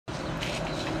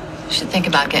Should think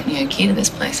about getting you a key to this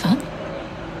place, huh?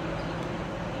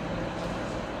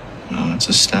 No, it's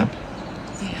a step.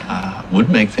 Yeah. Would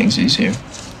make things easier.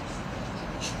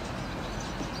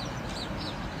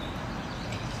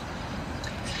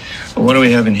 Well, what do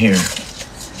we have in here?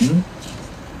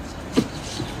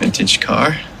 Vintage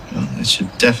car? Well, it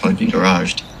should definitely be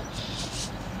garaged.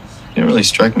 You don't really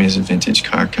strike me as a vintage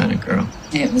car kind of girl.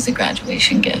 It was a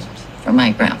graduation gift from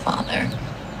my grandfather.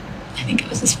 I think it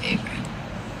was his favorite.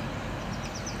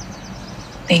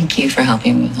 Thank you for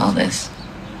helping me with all this.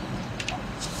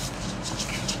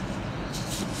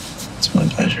 It's my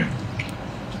pleasure.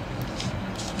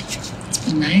 It's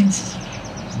been nice.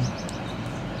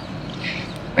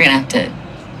 We're gonna have to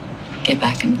get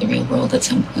back into the real world at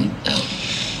some point, though.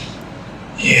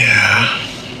 Yeah.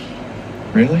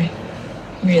 Really?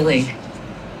 Really.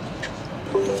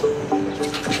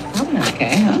 That went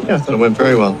okay, huh? Yeah, I thought it went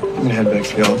very well. I'm gonna head back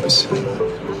to the office.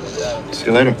 See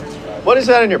you later. What is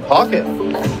that in your pocket?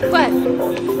 What?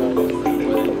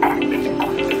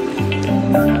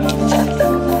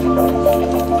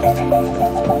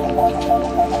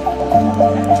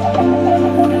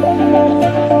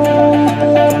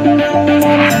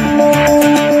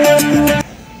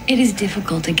 It is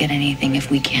difficult to get anything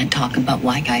if we can't talk about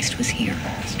why Geist was here.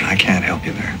 I can't help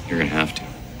you there. You're gonna have to.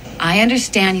 I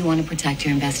understand you want to protect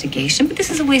your investigation, but this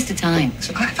is a waste of time.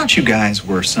 So I thought you guys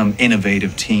were some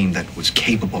innovative team that was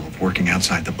capable of working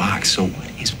outside the box. So what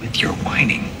is with your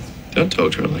whining? Don't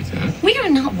talk to her like that. We are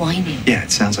not whining. Yeah, it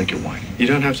sounds like you're whining. You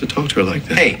don't have to talk to her like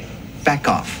that. Hey, back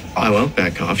off. I won't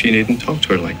back off. You needn't talk to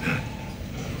her like that.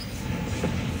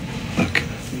 Look,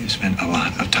 you spent a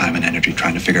lot of time and energy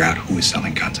trying to figure out who is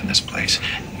selling guns in this place.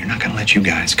 We're not going to let you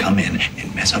guys come in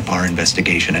and mess up our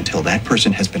investigation until that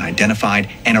person has been identified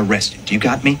and arrested. Do you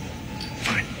got me?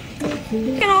 Fine.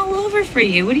 Looking all over for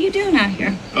you. What are you doing out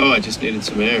here? Oh, I just needed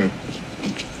some air.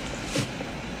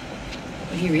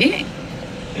 What are you reading?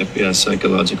 FBI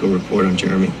psychological report on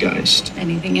Jeremy Geist.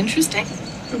 Anything interesting?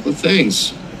 A couple of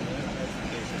things.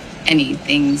 Any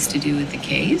things to do with the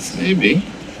case? Maybe.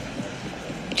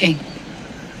 Jane,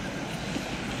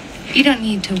 you don't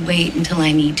need to wait until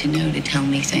I need to know to tell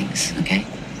me things, okay?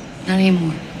 Not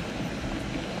anymore.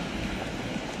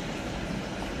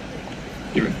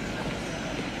 You're right.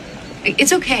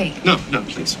 It's okay. No,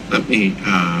 please. Let me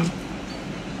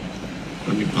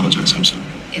apologize. I'm sorry.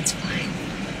 It's fine.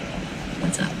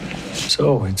 What's up?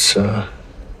 So it's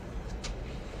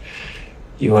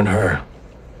you and her.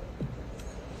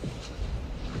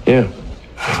 Yeah.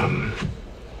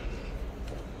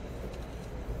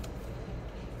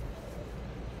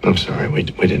 I'm sorry. We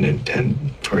didn't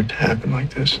intend for it to happen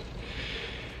like this.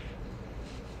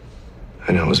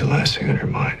 I know it was the last thing on her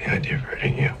mind, the idea of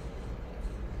hurting you.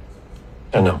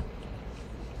 I know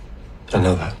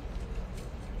that.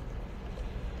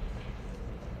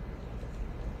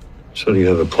 So do you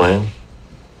have a plan?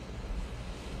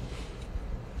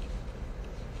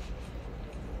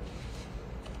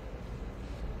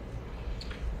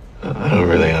 I don't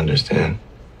really understand.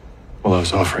 Well, I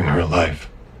was offering her a life.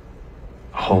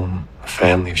 A home, a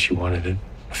family if she wanted it,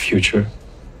 a future.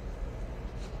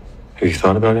 Have you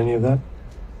thought about any of that?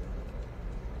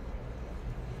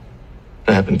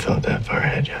 I haven't thought that far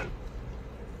ahead yet.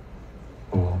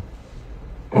 Well,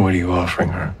 what are you offering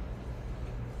her?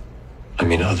 I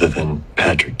mean, other than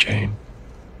Patrick Jane.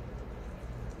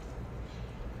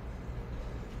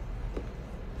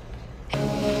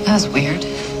 That was weird.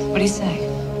 What do you say?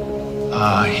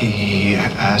 He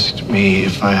asked me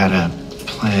if I had a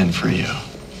plan for you.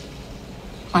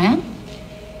 Plan?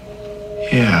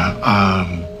 Yeah,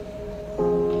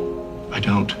 I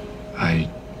don't.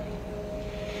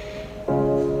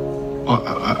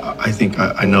 I think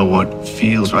I know what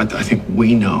feels right. I think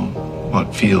we know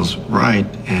what feels right,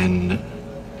 and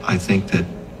I think that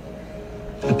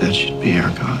should be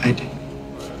our guide.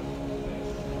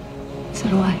 So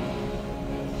do I.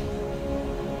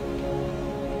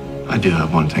 I do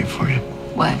have one thing for you.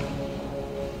 What?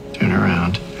 Turn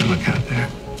around and look out there.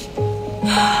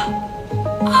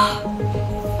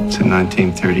 It's a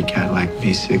 1930 Cadillac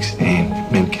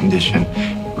V16, mint condition,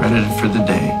 ready for the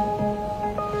day.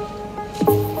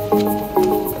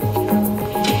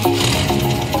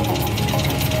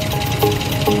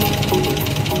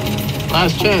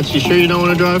 Last chance. You sure you don't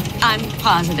want to drive? I'm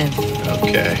positive.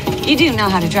 Okay. You do know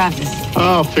how to drive this.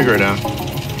 I'll figure it out.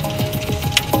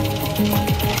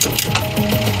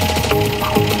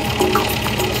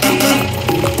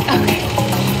 Okay.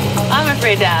 I'm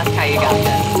afraid to ask how you got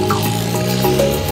this.